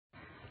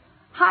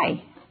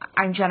Hi,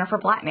 I'm Jennifer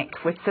Blatnick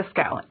with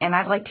Cisco, and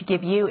I'd like to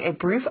give you a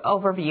brief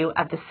overview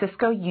of the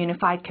Cisco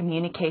Unified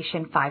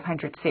Communication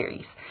 500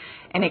 series,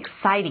 an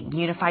exciting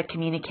unified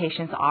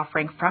communications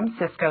offering from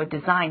Cisco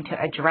designed to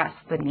address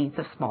the needs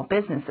of small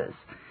businesses.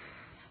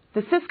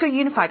 The Cisco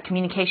Unified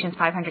Communications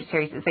 500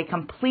 series is a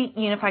complete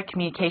unified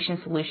communication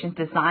solution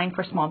designed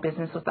for small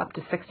business with up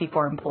to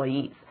 64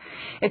 employees.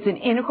 It's an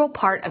integral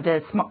part of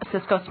the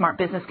Cisco Smart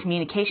Business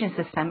Communication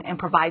System and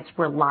provides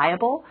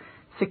reliable,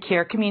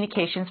 secure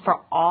communications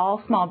for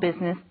all small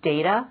business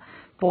data,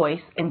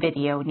 voice, and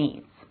video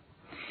needs.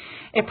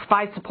 It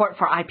provides support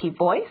for IP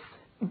voice,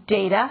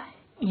 data,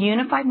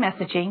 unified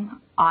messaging,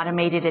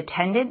 automated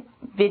attendant,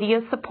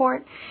 video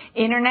support,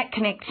 internet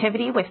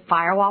connectivity with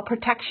firewall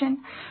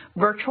protection,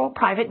 virtual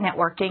private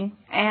networking,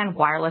 and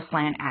wireless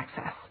LAN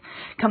access.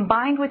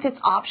 Combined with its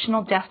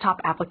optional desktop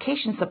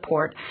application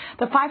support,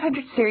 the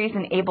 500 series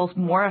enables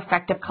more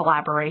effective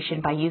collaboration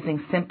by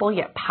using simple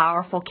yet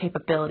powerful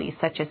capabilities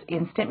such as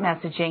instant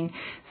messaging,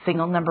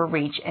 single number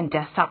reach, and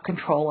desktop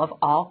control of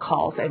all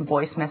calls and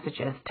voice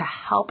messages to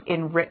help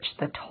enrich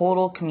the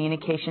total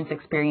communications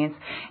experience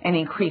and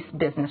increase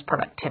business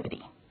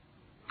productivity.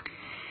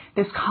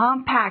 This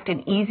compact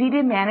and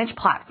easy-to-manage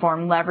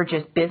platform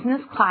leverages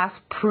business-class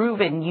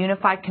proven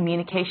unified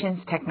communications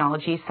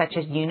technologies such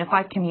as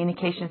Unified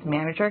Communications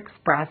Manager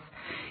Express,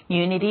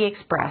 Unity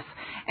Express,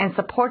 and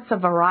supports a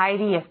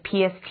variety of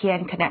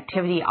PSTN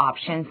connectivity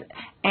options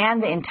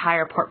and the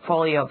entire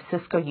portfolio of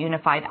Cisco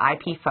Unified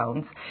IP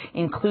phones,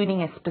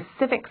 including a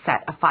specific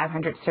set of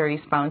 500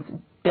 series phones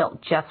built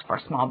just for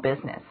small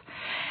business.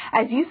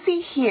 As you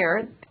see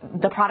here,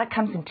 the product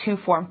comes in two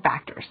form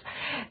factors.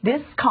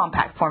 This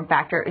compact form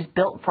factor is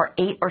built for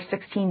 8 or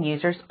 16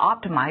 users,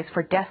 optimized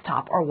for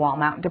desktop or wall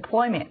mount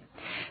deployment.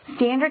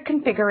 Standard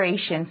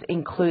configurations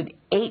include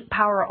 8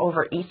 Power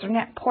over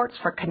Ethernet ports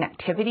for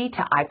connectivity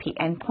to IP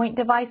endpoint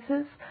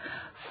devices,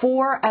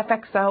 4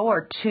 FXO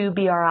or 2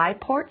 BRI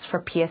ports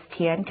for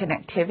PSTN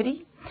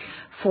connectivity,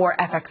 4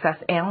 FXS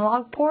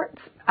analog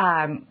ports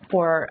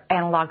for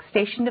analog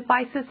station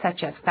devices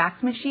such as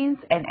fax machines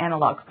and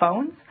analog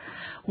phones,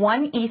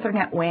 1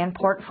 Ethernet WAN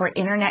port for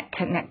internet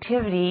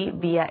connectivity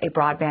via a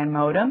broadband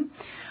modem,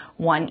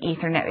 1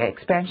 Ethernet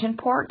expansion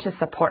port to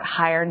support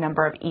higher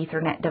number of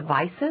Ethernet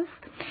devices,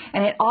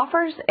 and it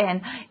offers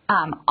an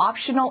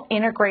optional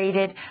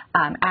integrated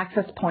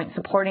access point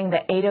supporting the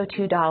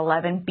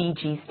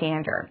 802.11bg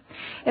standard.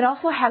 It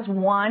also has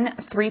one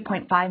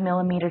 3.5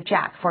 millimeter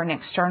jack for an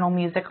external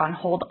music on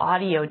hold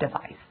audio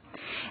device,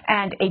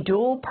 and a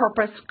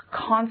dual-purpose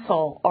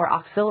console or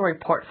auxiliary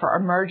port for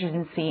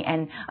emergency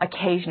and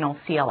occasional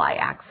CLI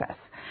access.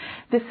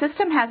 The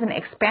system has an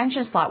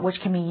expansion slot which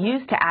can be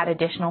used to add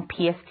additional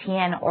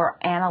PSTN or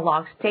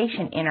analog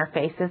station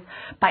interfaces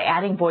by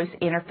adding voice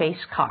interface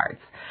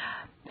cards.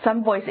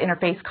 Some voice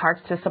interface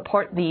cards to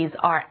support these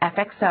are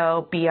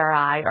FXO,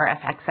 BRI, or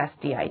FXS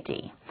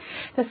DID.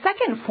 The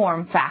second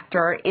form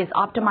factor is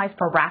optimized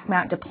for rack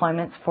mount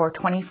deployments for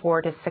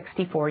 24 to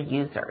 64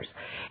 users.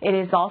 It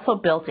is also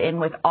built in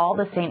with all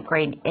the same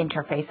great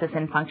interfaces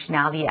and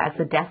functionality as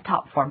the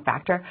desktop form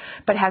factor,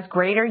 but has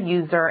greater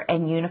user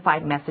and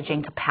unified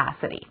messaging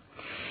capacity.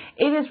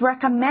 It is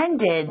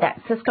recommended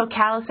that Cisco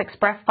Catalyst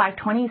Express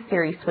 520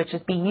 series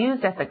switches be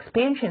used as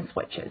expansion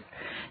switches.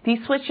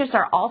 These switches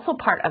are also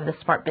part of the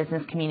Smart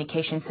Business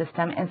Communication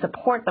System and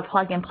support the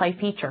plug-and-play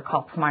feature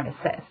called Smart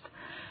Assist.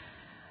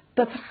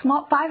 The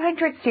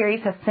 500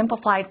 series has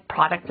simplified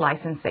product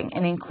licensing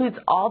and includes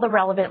all the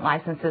relevant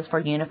licenses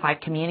for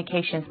Unified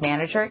Communications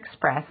Manager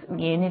Express,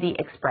 Unity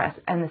Express,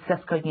 and the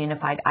Cisco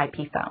Unified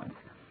IP phones.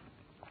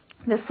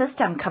 The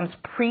system comes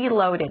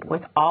preloaded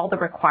with all the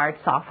required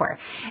software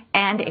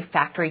and a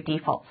factory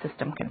default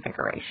system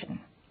configuration.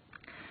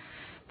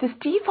 This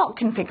default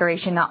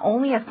configuration not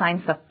only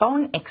assigns the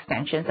phone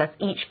extensions as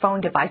each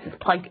phone device is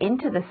plugged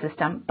into the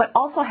system, but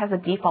also has a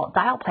default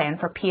dial plan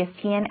for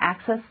PSTN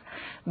access,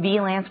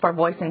 VLANs for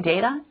voice and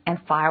data, and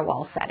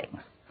firewall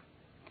settings.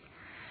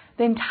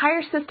 The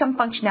entire system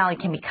functionality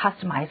can be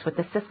customized with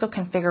the Cisco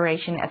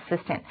Configuration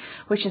Assistant,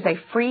 which is a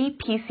free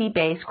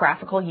PC-based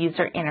graphical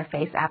user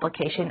interface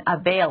application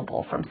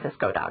available from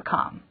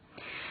Cisco.com.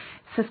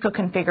 Cisco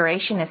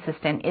Configuration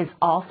Assistant is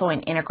also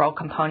an integral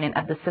component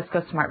of the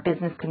Cisco Smart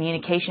Business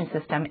Communication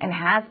System and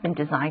has been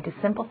designed to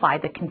simplify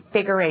the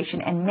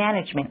configuration and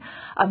management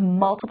of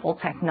multiple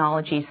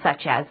technologies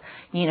such as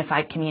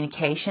unified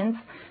communications,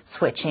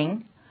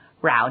 switching,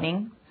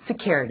 routing,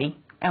 security,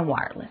 and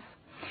wireless.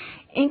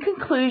 In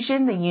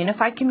conclusion, the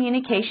Unified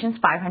Communications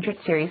 500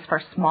 series for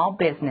small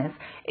business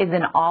is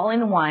an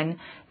all-in-one,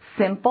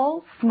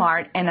 simple,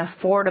 smart, and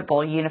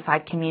affordable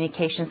unified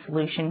communication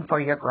solution for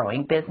your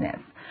growing business.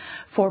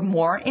 For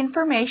more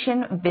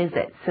information,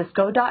 visit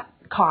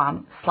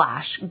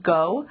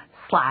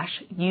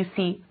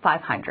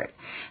cisco.com/go/UC500.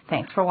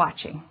 Thanks for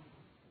watching.